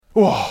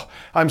Oh,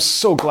 I'm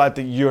so glad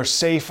that you're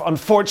safe.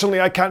 Unfortunately,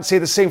 I can't say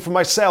the same for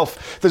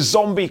myself. The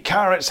zombie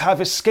carrots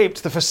have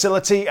escaped the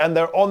facility and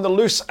they're on the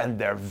loose and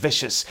they're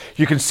vicious.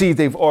 You can see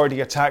they've already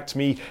attacked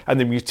me and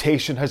the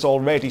mutation has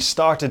already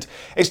started.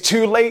 It's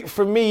too late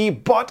for me,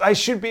 but I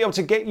should be able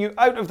to get you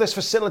out of this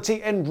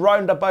facility in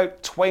round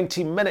about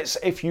 20 minutes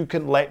if you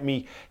can let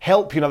me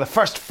help you. Now, the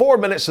first 4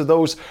 minutes of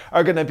those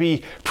are going to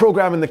be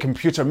programming the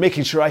computer,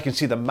 making sure I can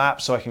see the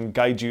map so I can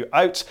guide you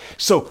out.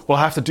 So we'll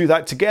have to do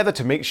that together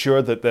to make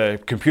sure that the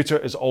computer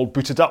is all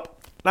booted up.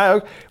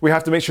 Now, we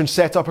have to make sure and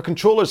set up our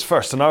controllers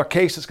first. In our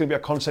case, it's going to be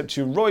a Concept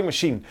 2 rowing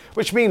machine,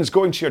 which means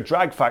going to your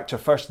drag factor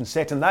first and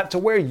setting that to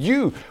where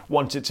you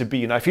want it to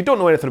be. Now, if you don't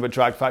know anything about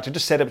drag factor,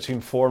 just set it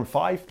between 4 and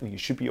 5 and you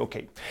should be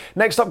okay.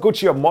 Next up, go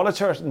to your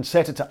monitor and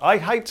set it to eye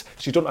height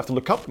so you don't have to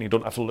look up and you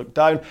don't have to look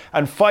down.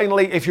 And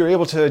finally, if you're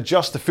able to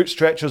adjust the foot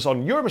stretchers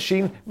on your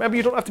machine, remember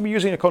you don't have to be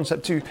using a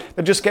Concept 2,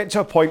 then just get to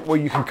a point where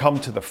you can come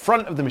to the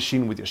front of the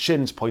machine with your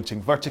shins pointing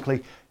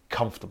vertically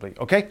comfortably,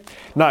 okay?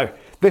 Now,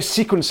 this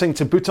sequencing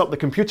to boot up the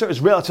computer is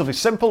relatively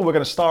simple. We're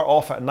going to start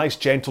off at a nice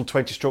gentle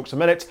 20 strokes a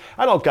minute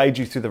and I'll guide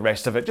you through the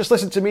rest of it. Just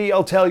listen to me,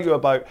 I'll tell you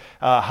about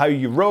how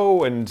you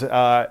row and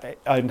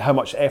how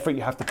much effort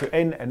you have to put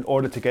in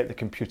order to get the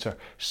computer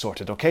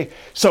sorted, okay?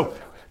 So,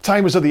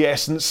 time is of the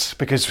essence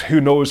because who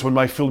knows when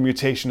my full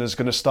mutation is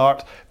going to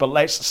start, but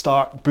let's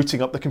start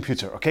booting up the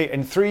computer, okay?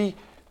 In 3,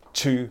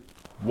 2,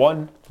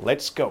 1,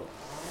 let's go.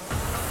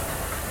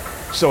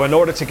 So in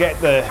order to get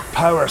the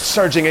power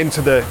surging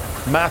into the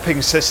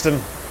mapping system,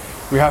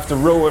 we have to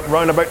row it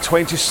around about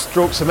 20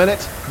 strokes a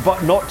minute,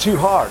 but not too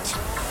hard.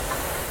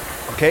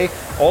 Okay?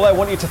 All I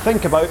want you to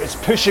think about is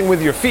pushing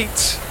with your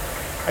feet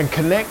and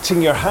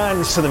connecting your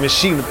hands to the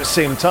machine at the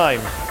same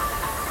time.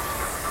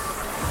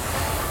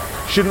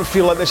 Shouldn't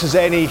feel like this is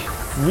any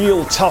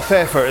real tough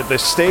effort at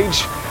this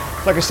stage.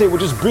 Like I say, we're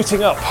just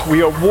booting up.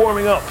 We are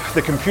warming up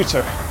the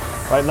computer.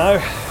 Right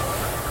now,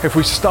 if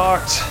we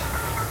start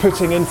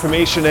putting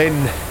information in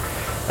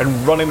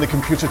and running the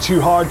computer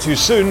too hard too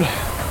soon,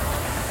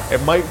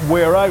 it might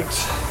wear out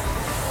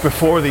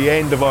before the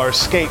end of our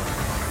escape,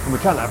 and we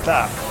can't have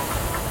that.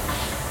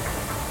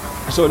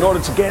 So in order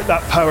to get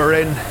that power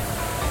in,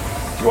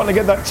 if you want to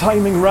get that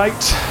timing right,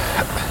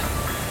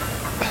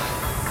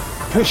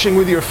 pushing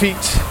with your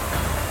feet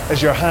as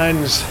your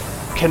hands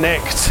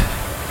connect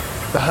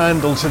the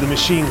handle to the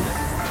machine,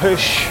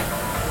 push,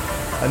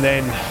 and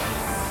then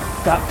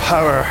that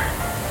power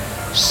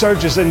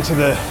surges into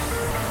the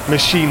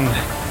machine,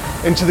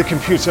 into the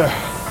computer,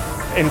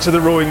 into the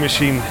rowing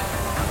machine.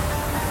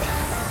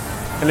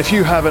 And if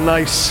you have a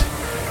nice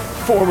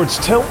forwards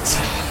tilt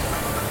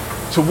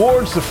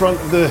towards the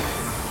front of the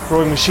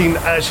rowing machine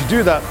as you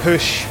do that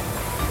push,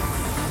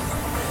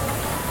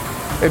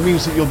 it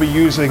means that you'll be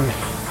using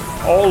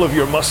all of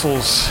your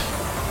muscles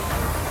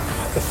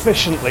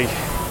efficiently.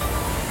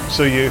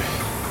 So you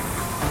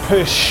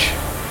push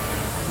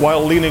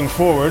while leaning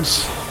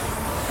forwards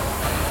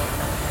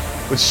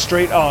with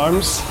straight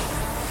arms,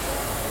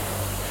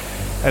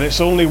 and it's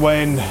only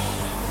when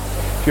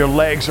your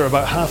legs are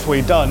about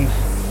halfway done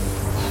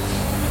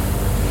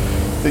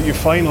that you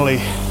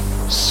finally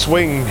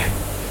swing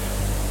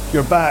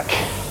your back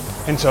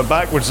into a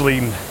backwards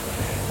lean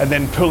and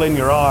then pull in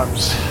your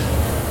arms.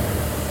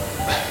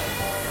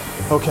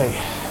 Okay,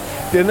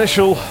 the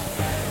initial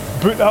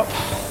boot up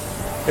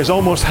is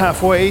almost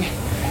halfway,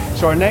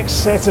 so our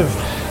next set of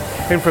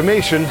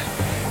information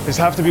is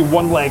have to be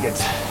one-legged.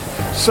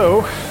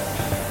 So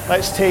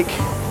let's take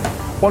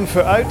one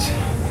foot out,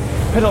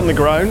 put it on the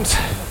ground,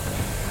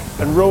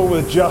 and row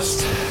with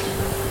just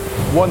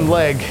one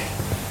leg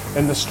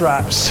in the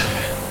straps.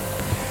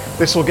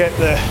 This will get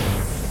the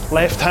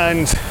left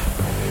hand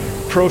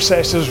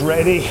processors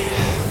ready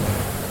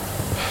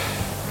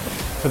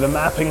for the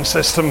mapping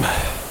system.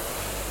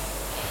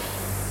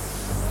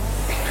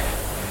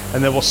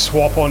 And then we'll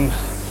swap on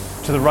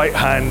to the right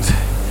hand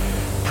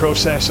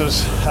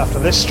processors after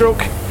this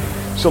stroke.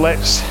 So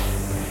let's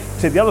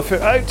take the other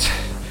foot out,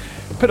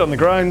 put it on the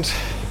ground,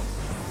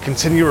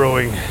 continue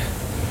rowing.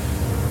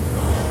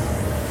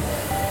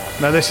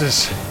 Now this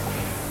is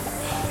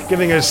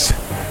giving us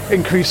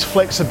increased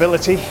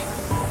flexibility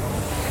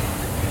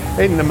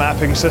in the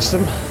mapping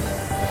system.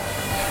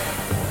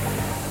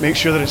 Make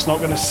sure that it's not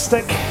going to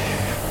stick.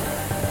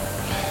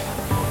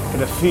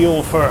 Get a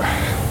feel for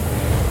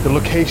the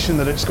location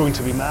that it's going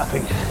to be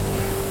mapping.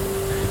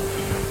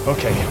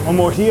 Okay, one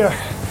more here.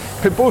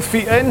 Put both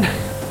feet in.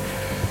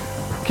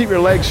 Keep your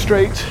legs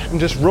straight and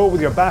just row with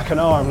your back and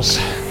arms.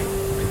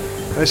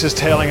 This is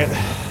telling it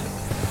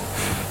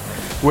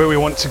where we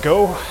want to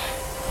go.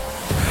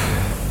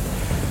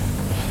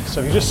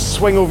 So you just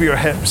swing over your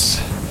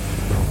hips.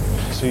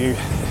 So you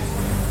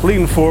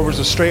lean forwards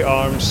with straight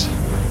arms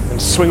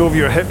and swing over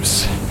your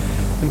hips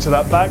into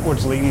that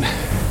backwards lean.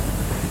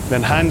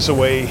 Then hands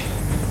away,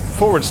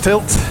 forwards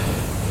tilt.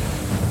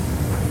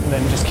 And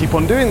then just keep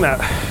on doing that.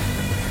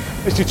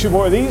 Let's do 2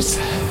 more of these.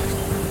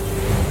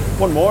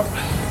 One more.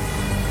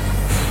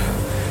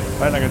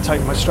 Right, I'm going to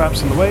tighten my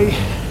straps in the way.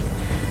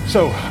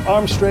 So,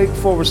 arms straight,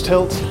 forwards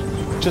tilt.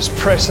 Just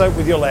press out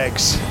with your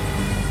legs.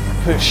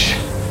 push.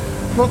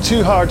 Not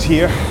too hard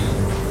here.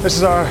 This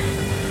is our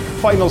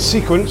final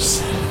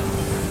sequence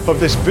of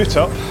this boot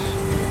up.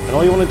 And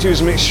all you want to do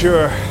is make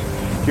sure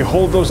you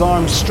hold those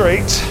arms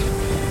straight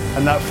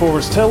and that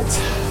forwards tilt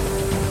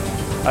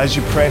as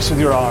you press with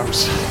your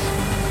arms.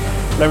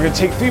 Now we're going to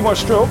take 3 more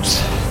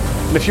strokes,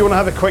 and if you want to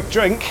have a quick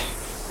drink,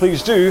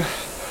 please do,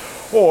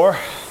 or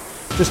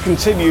just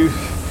continue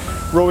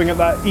rowing at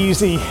that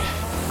easy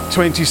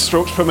 20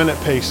 strokes per minute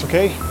pace,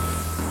 okay?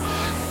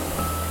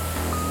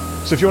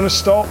 So if you want to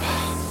stop,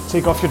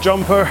 take off your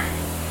jumper,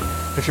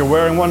 if you're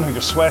wearing one, or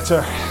your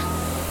sweater,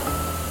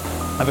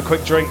 have a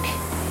quick drink.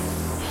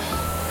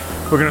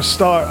 We're going to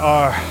start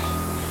our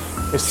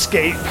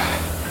escape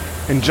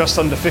in just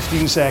under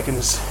 15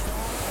 seconds.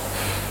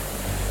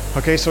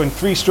 Okay, so in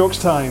 3 strokes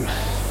time,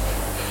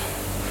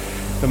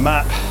 the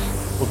map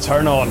will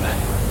turn on.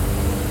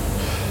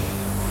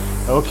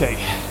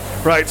 Okay,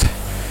 right,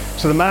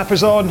 so the map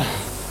is on,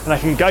 and I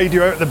can guide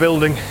you out of the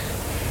building,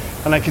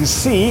 and I can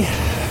see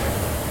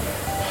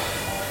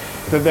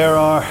that there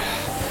are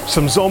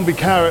some zombie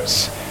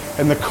carrots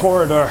in the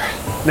corridor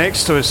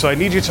next to us, so I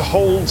need you to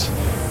hold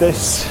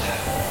this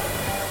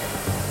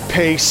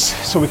pace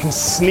so we can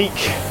sneak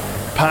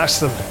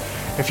past them.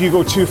 If you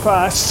go too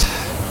fast,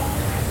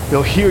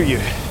 they'll hear you.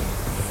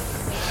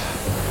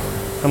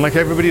 And like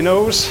everybody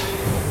knows,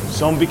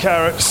 zombie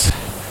carrots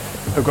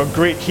have got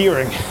great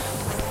hearing.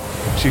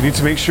 So you need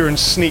to make sure and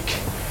sneak.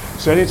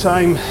 So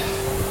anytime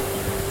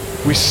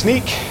we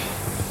sneak,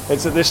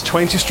 it's at this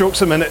 20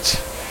 strokes a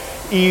minute,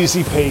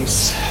 easy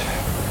pace.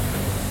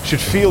 Should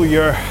feel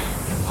your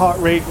heart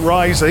rate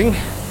rising.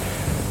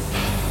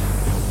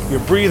 Your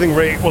breathing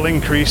rate will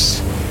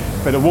increase,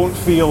 but it won't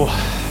feel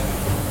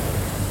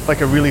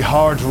like a really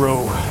hard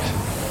row.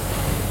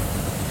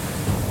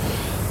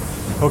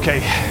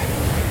 Okay,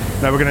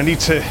 now we're going to need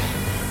to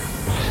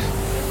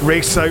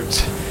race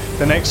out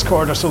the next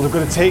corridor, so we're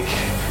going to take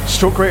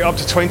stroke rate up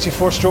to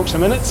 24 strokes a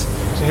minute.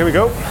 So here we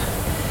go.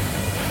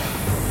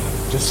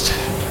 Just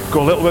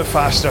go a little bit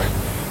faster.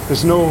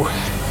 There's no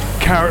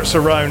carrots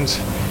around.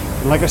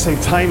 And like I say,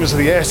 time is of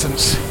the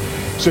essence.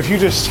 So if you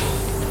just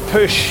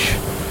push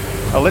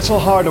a little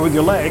harder with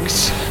your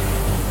legs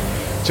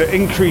to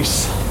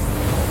increase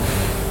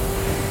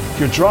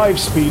your drive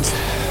speed,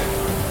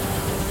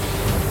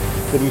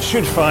 then you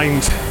should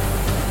find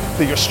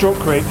that your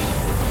stroke rate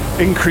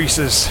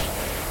increases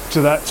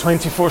to that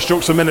 24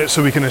 strokes a minute,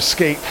 so we can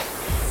escape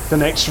the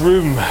next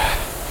room.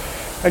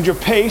 And your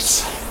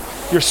pace,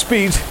 your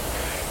speed,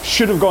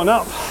 should have gone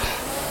up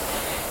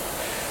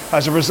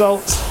as a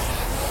result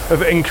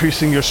of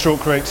increasing your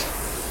stroke rate.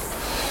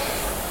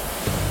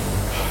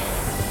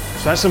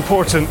 So that's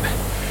important.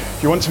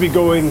 You want to be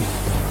going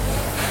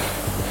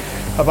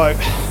about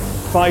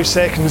 5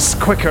 seconds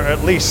quicker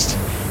at least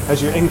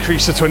as you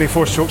increase to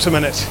 24 strokes a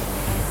minute.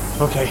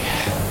 Okay,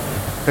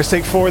 let's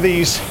take 4 of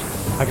these.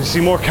 I can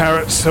see more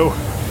carrots, so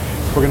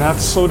we're gonna have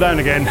to slow down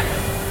again.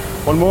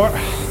 1 more.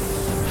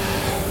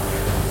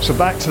 So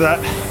back to that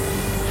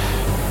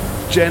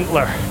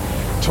gentler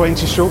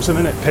 20 strokes a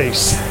minute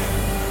pace.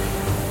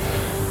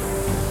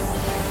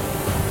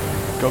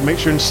 Got to make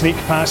sure and sneak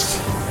past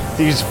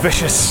these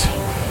vicious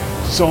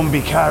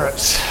zombie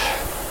carrots.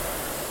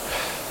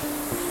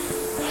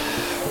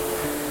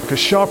 Because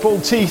sharp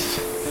old teeth,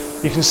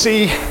 you can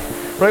see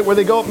right where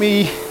they got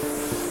me.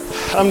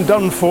 I'm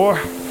done for.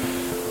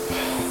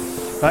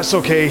 That's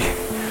okay.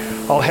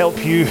 I'll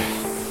help you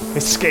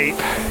escape,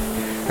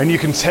 and you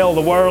can tell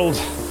the world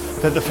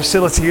that the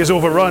facility is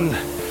overrun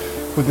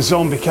with the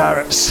zombie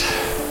carrots.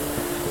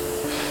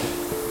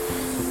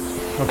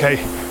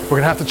 Okay, we're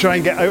gonna have to try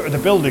and get out of the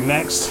building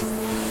next.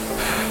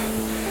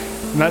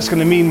 And that's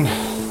gonna mean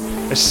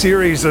a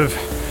series of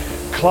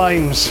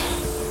climbs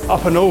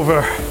up and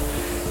over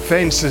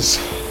fences.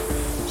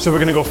 So we're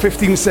gonna go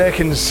 15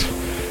 seconds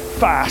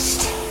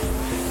fast,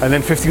 and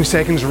then 15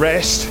 seconds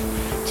rest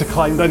to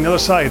climb down the other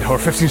side, or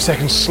 15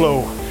 seconds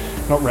slow,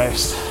 not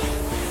rest.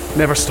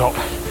 Never stop.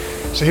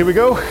 So here we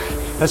go.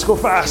 Let's go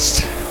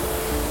fast.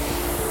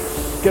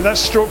 Get that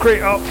stroke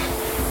rate up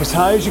as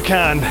high as you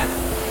can.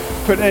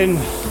 Put in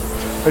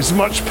as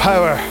much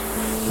power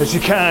as you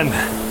can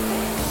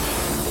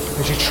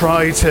as you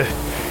try to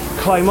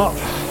climb up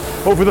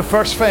over the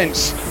first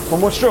fence. 1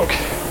 more stroke.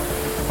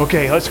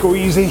 Okay, let's go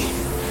easy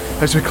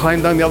as we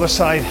climb down the other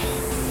side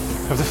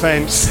of the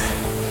fence.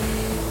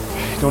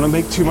 Don't want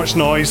to make too much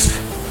noise.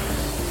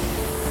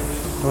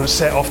 Don't want to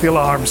set off the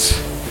alarms.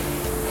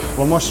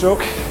 1 more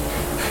stroke.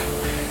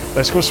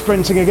 Let's go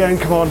sprinting again,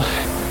 come on.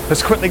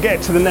 Let's quickly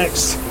get to the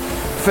next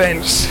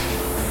fence.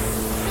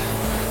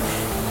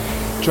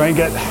 Try and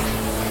get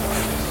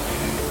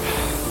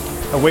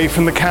away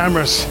from the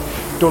cameras.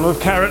 Don't know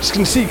if carrots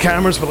can see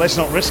cameras, but let's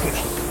not risk it.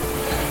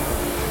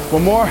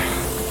 1 more.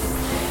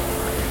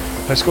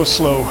 Let's go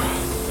slow.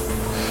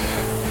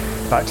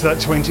 Back to that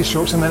 20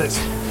 strokes a minute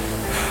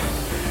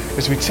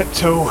as we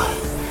tiptoe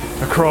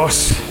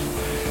across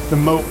the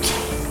moat.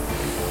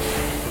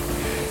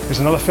 There's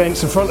another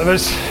fence in front of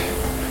us.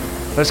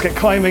 Let's get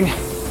climbing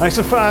nice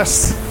and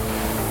fast.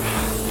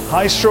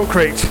 High stroke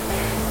rate.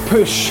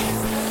 Push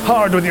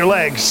hard with your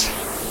legs.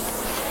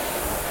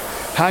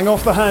 Hang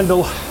off the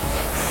handle,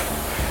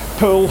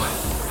 pull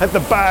at the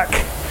back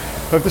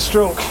of the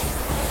stroke.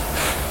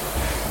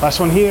 Last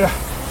one here.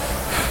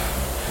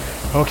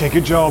 Okay,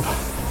 good job.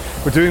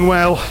 We're doing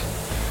well.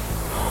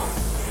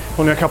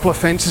 Only a couple of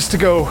fences to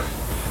go.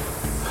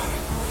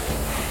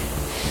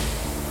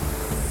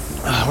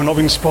 We're not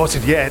being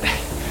spotted yet.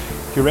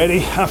 You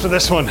ready? After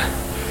this one,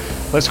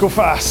 let's go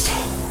fast.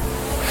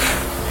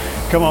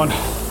 Come on.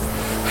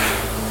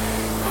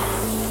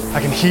 I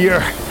can hear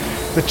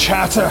the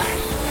chatter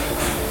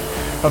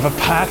of a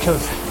pack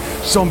of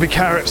zombie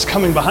carrots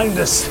coming behind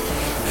us.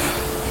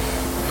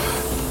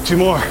 2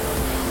 more.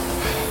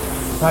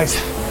 Right.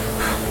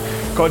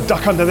 Got to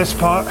duck under this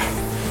part.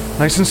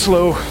 Nice and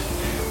slow.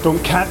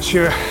 Don't catch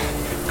your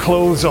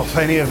clothes off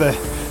any of the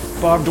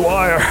barbed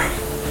wire.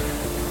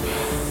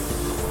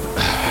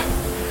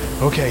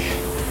 Okay,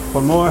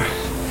 1 more.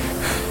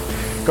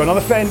 Got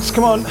another fence,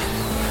 come on.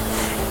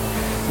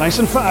 Nice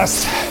and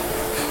fast.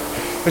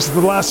 This is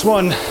the last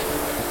one,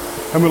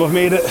 and we'll have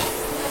made it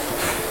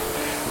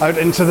out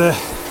into the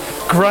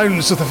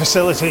grounds of the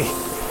facility.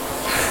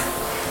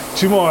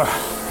 2 more.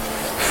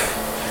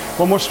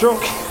 1 more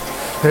stroke.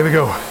 There we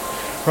go.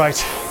 Right,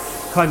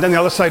 climb down the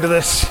other side of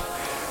this,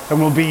 and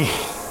we'll be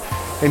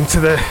into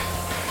the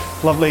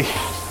lovely,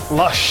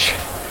 lush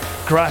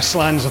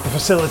grasslands of the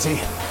facility.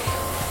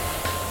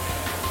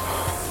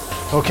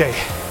 Okay,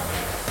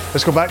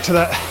 let's go back to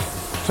that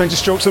 20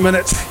 strokes a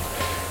minute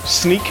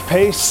sneak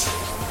pace,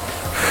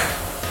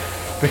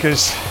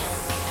 because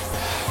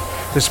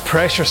there's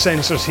pressure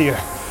sensors here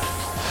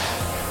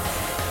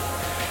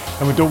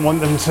and we don't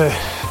want them to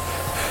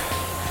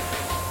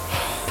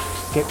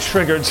get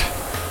triggered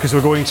because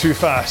we're going too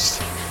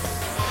fast.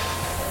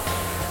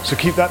 So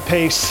keep that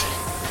pace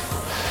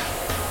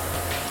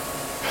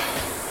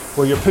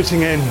where you're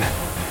putting in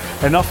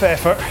enough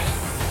effort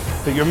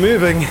that you're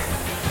moving,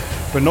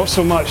 but not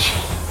so much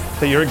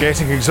that you're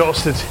getting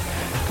exhausted,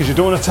 because you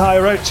don't want to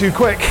tire out too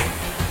quick.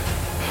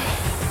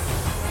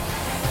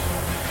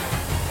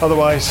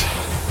 Otherwise,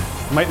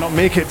 you might not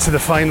make it to the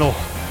final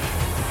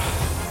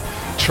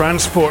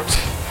transport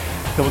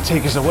that will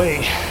take us away.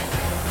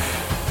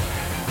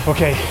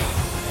 Okay,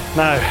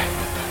 now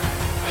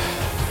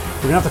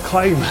we're gonna have to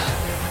climb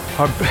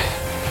our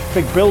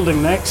big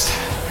building next,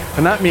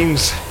 and that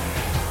means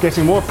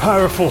getting more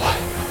powerful,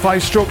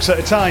 5 strokes at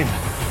a time.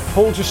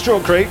 Hold your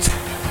stroke rate,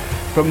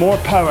 but more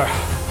power.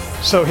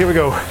 So here we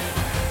go.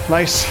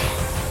 Nice,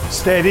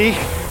 steady,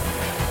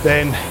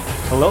 then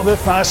a little bit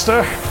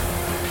faster,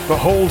 but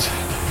hold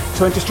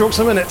 20 strokes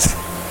a minute.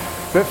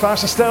 A bit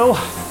faster still.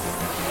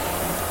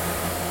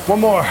 1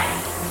 more.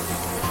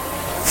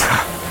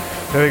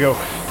 There we go.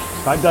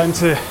 Back down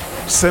to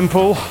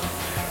simple,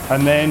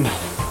 and then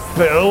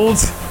build.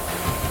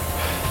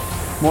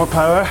 More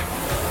power,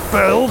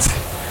 build.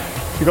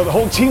 You've got the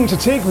whole team to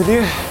take with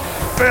you.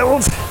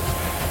 Build.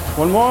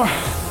 1 more,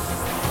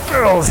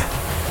 build.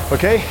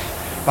 Okay,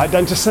 back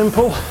down to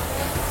simple.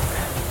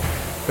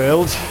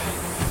 Build.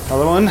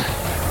 Another one.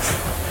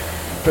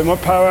 Bit more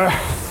power.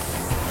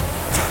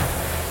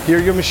 Hear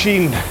your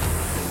machine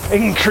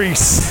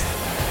increase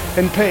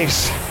in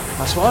pace.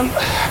 Last one.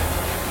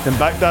 Then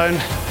back down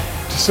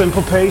to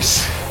simple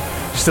pace.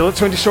 Still at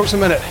 20 strokes a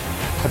minute.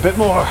 A bit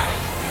more.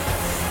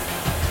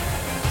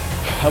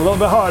 A little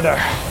bit harder.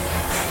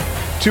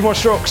 2 more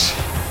strokes.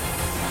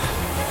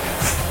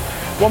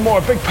 1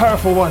 more, big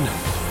powerful one.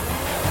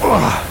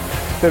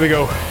 There we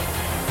go.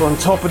 We're on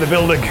top of the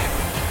building.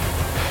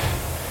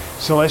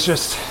 So let's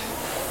just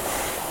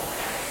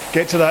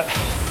get to that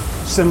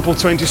simple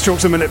 20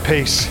 strokes a minute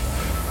pace.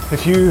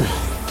 If you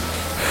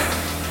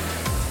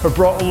have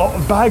brought a lot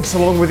of bags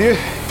along with you,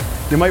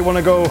 you might want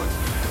to go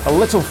a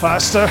little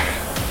faster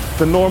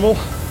than normal.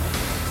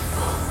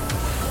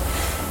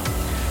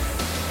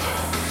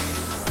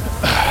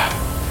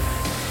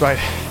 Right,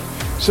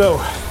 so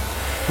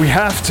we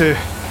have to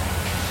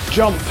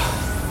jump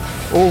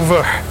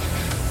over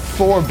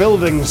 4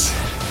 buildings,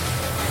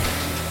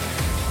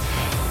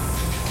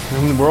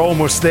 and we're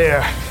almost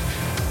there.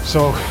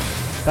 So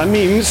that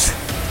means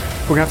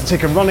we're gonna have to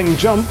take a running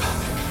jump.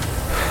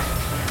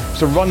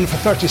 So run for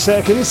 30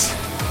 seconds,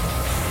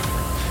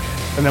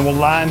 and then we'll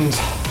land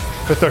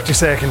for 30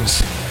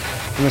 seconds.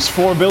 And there's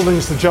 4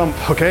 buildings to jump,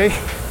 okay?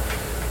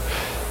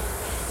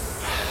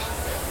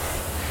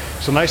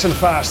 So nice and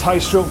fast, high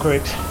stroke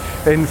rate.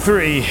 In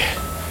 3,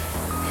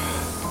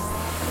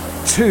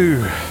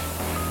 2,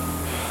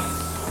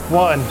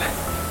 1.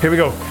 Here we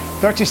go.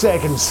 30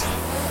 seconds.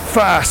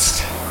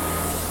 Fast.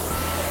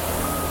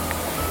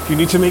 You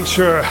need to make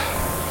sure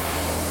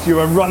you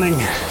are running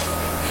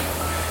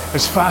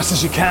as fast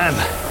as you can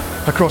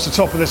across the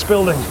top of this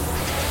building.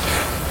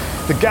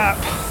 The gap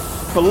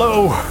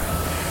below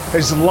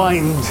is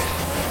lined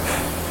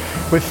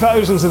with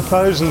thousands and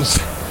thousands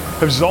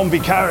of zombie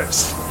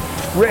carrots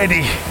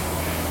ready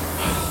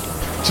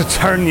to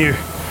turn you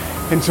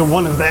into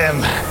one of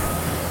them.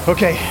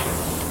 Okay,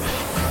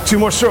 2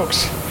 more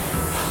strokes.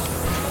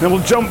 Then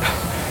we'll jump.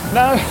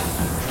 Now,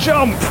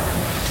 jump.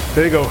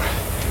 There you go.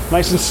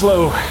 Nice and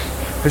slow.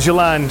 as you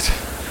land.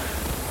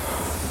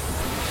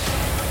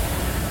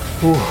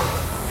 Ooh.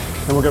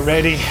 Then we'll get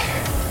ready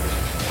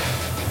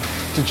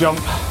to jump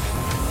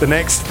the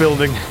next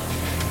building.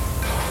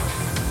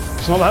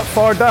 It's not that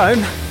far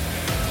down,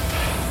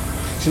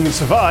 so you can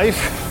survive,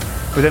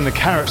 but then the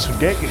carrots would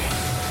get you.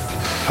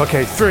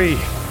 Okay, 3,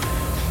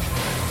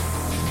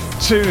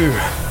 2,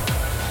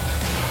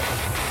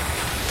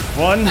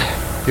 1.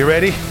 You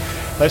ready?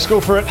 Let's go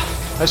for it.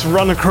 Let's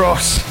run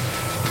across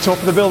the top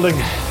of the building.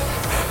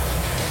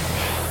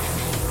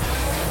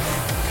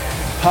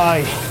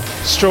 High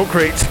stroke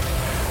rate,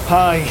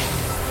 high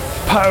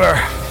power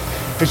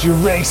as you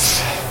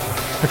race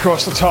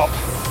across the top.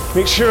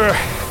 Make sure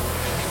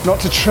not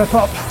to trip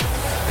up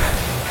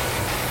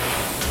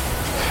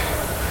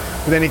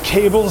with any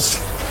cables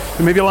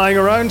that may be lying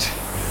around.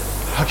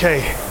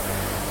 Okay,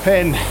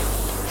 in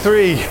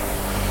 3,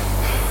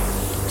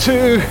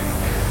 2,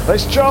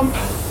 let's jump,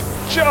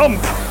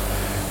 jump,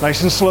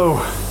 nice and slow.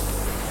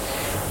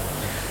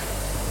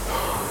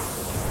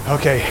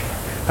 Okay,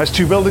 that's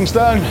 2 buildings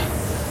down.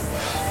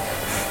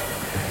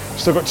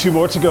 Still got 2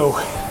 more to go.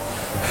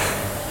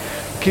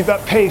 Keep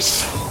that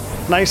pace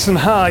nice and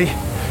high,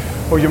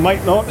 or you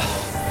might not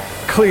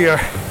clear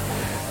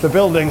the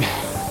building.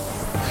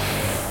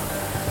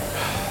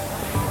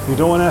 You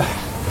don't want to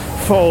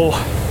fall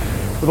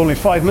with only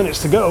 5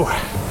 minutes to go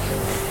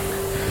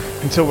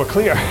until we're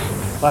clear.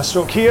 Last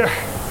stroke here.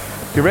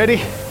 You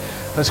ready?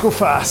 Let's go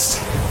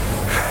fast.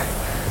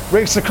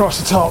 Race across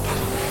the top.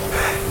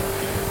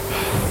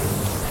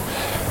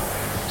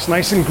 It's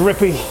nice and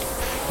grippy.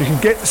 You can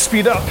get the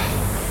speed up.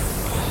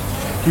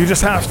 You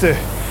just have to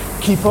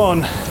keep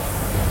on,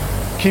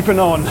 keeping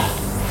on.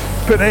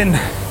 Put in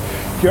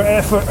your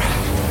effort.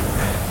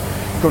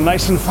 Go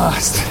nice and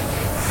fast.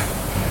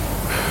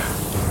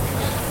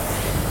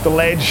 The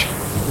ledge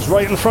is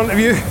right in front of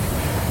you.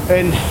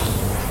 In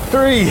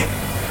 3,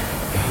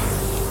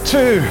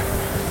 2,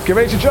 get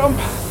ready to jump.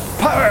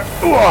 Power.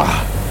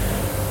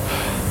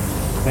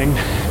 Then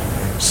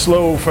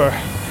slow for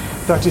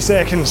 30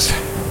 seconds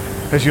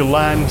as you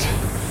land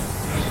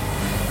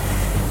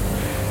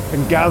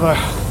and gather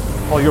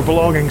all your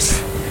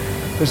belongings.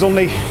 There's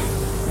only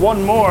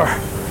one more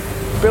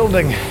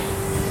building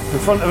in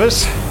front of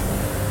us,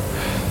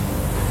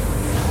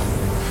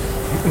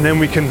 and then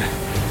we can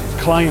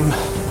climb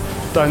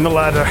down the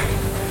ladder,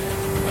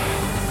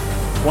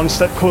 one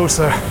step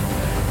closer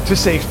to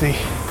safety.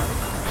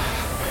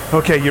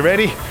 Okay, you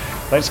ready?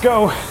 Let's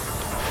go.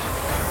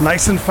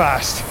 Nice and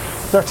fast.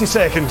 30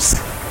 seconds.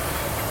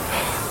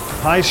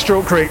 High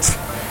stroke rate.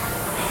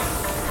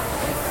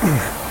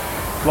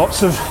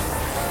 Lots of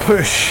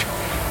push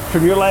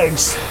from your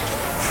legs.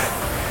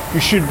 You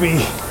should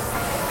be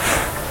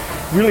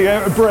really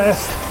out of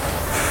breath.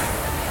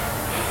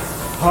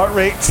 Heart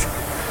rate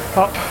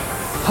up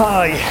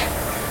high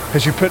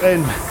as you put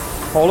in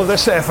all of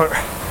this effort.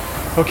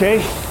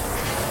 Okay,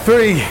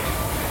 3,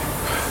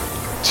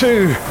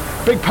 2,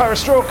 big power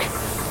stroke,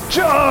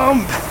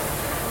 jump!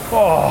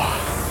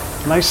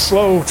 Oh, nice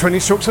slow, 20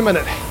 strokes a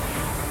minute.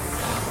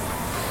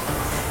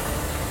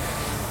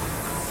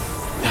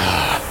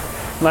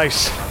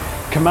 Nice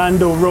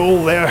commando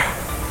roll there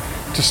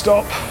to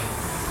stop.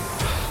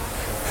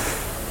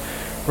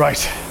 Right,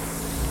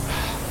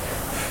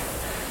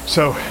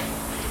 so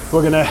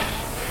we're gonna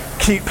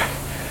keep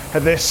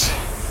at this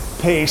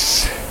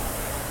pace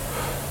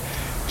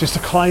just to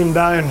climb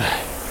down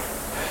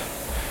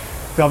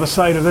the other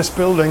side of this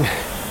building,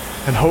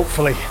 and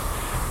hopefully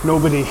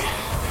nobody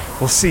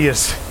will see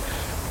us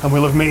and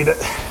we'll have made it.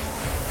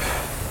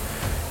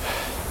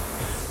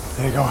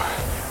 There you go,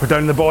 we're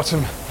down the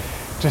bottom.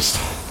 Just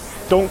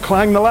don't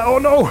clang the ladder. Oh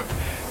no,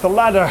 the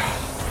ladder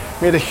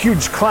made a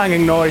huge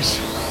clanging noise,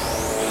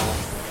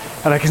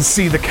 and I can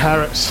see the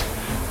carrots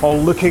all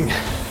looking.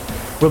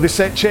 Will they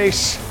set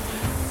chase?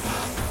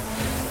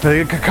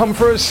 They could come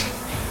for us.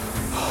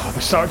 Oh,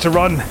 they start to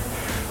run.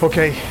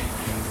 Okay,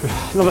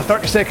 another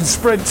 30-second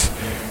sprint.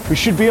 We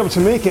should be able to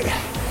make it.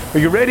 Are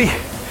you ready?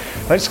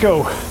 Let's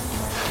go.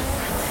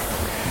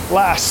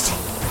 Last,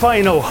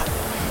 final,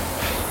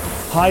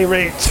 high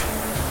rate,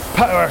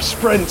 power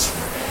sprint,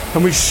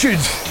 and we should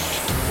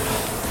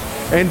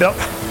end up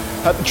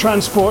at the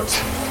transport,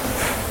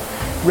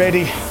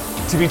 ready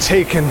to be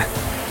taken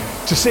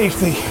to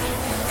safety.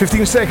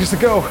 15 seconds to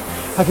go.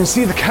 I can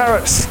see the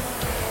carrots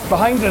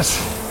behind us.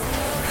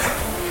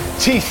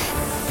 Teeth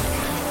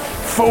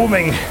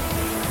foaming,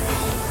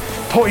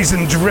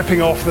 poison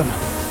dripping off them.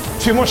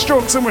 2 more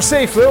strokes and we're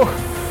safe though.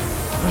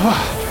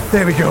 Oh,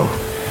 there we go,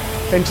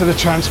 into the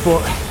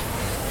transport.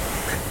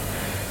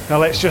 Now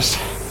let's just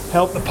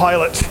help the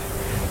pilot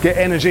get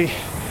energy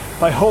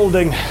by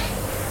holding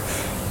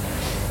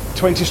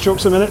 20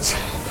 strokes a minute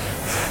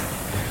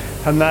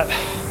and that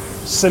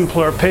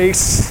simpler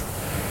pace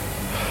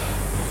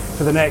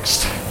for the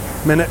next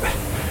minute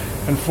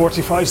and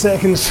 45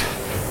 seconds,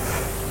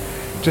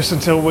 just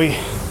until we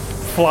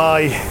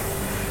fly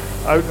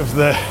out of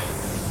the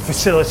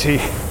facility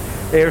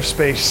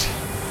airspace.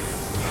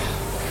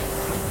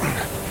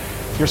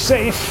 You're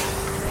safe,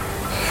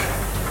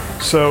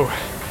 so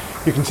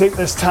You can take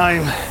this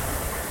time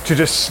to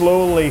just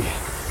slowly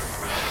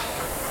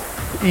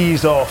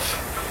ease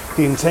off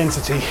the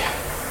intensity.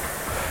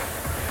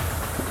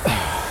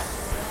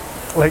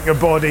 Let your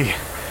body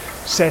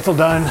settle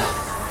down.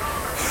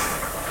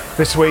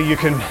 This way you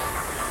can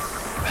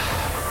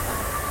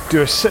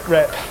do a sit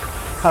rep,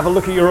 have a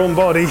look at your own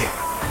body,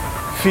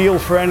 feel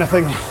for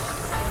anything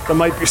that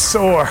might be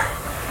sore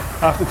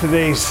after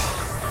today's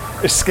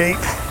escape.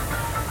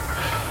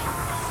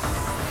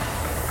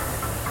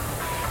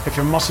 If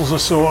your muscles are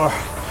sore,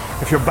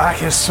 if your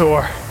back is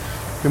sore,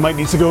 you might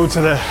need to go to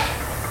the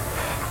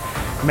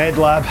med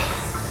lab,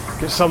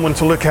 get someone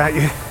to look at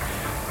you.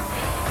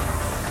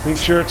 Make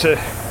sure to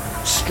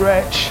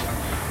stretch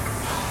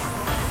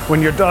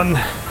when you're done,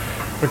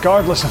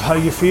 regardless of how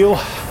you feel.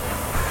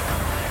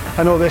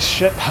 I know this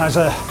ship has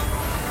a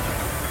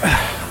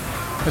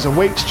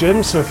weights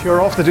gym, so if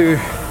you're off to do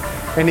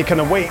any kind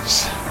of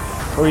weights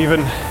or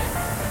even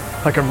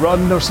like a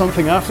run or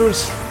something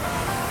afterwards,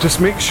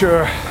 just make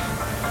sure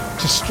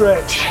to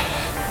stretch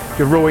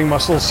your rowing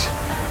muscles,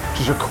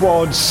 which is your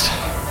quads,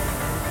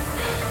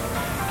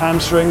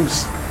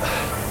 hamstrings,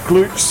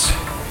 glutes,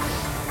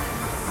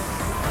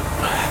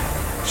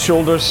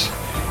 shoulders,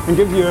 and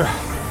give your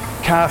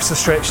calves a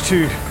stretch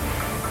too.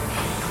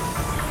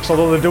 So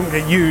although they don't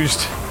get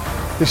used,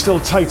 they still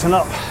tighten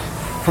up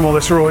from all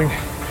this rowing.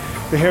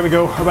 But here we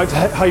go, we're about to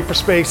hit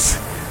hyperspace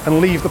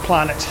and leave the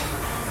planet.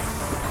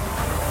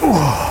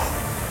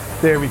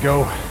 Ooh, there we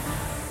go,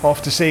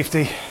 off to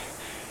safety.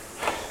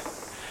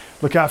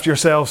 Look after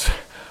yourselves.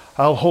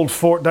 I'll hold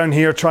fort down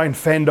here, try and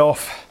fend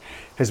off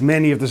as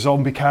many of the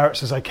zombie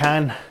carrots as I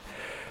can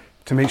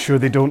to make sure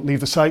they don't leave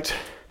the site.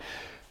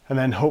 And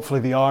then hopefully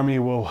the army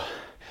will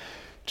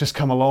just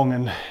come along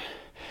and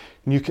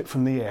nuke it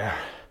from the air.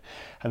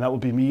 And that will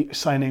be me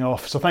signing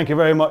off. So thank you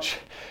very much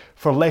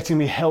for letting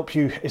me help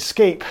you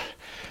escape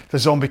the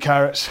zombie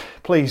carrots.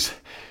 Please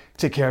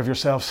take care of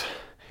yourselves.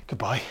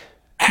 Goodbye.